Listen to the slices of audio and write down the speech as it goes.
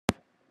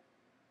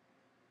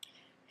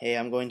Hey,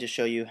 I'm going to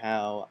show you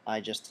how I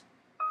just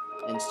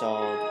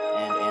installed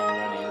and am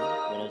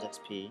running Windows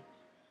XP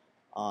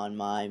on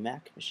my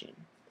Mac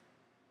machine.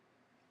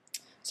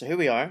 So here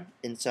we are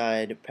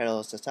inside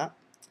Parallels Desktop,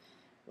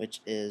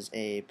 which is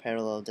a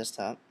parallel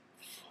desktop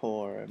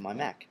for my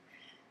Mac.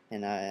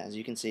 And as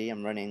you can see,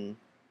 I'm running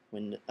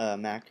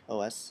Mac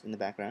OS in the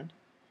background.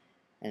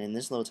 And in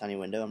this little tiny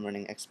window, I'm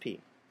running XP.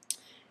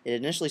 It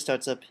initially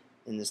starts up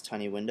in this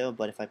tiny window,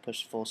 but if I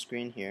push full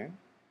screen here,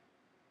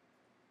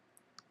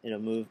 it'll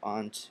move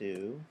on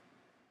to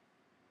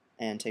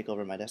and take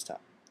over my desktop.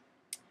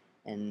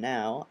 And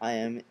now I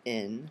am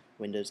in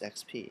Windows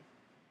XP.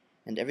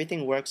 And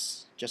everything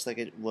works just like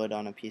it would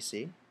on a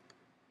PC.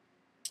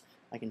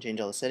 I can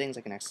change all the settings,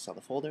 I can access all the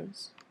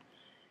folders.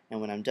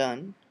 And when I'm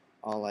done,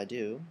 all I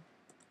do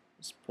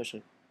is push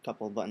a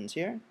couple of buttons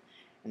here,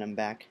 and I'm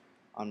back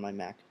on my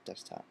Mac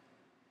desktop.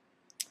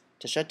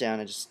 To shut down,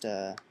 I just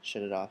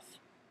shut it off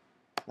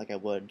like I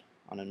would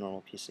on a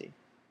normal PC.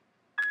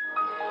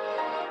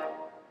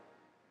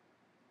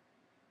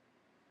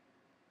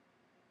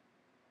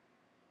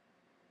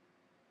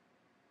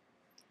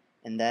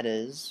 And that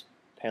is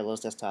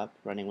Parallels Desktop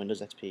running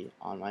Windows XP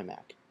on my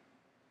Mac.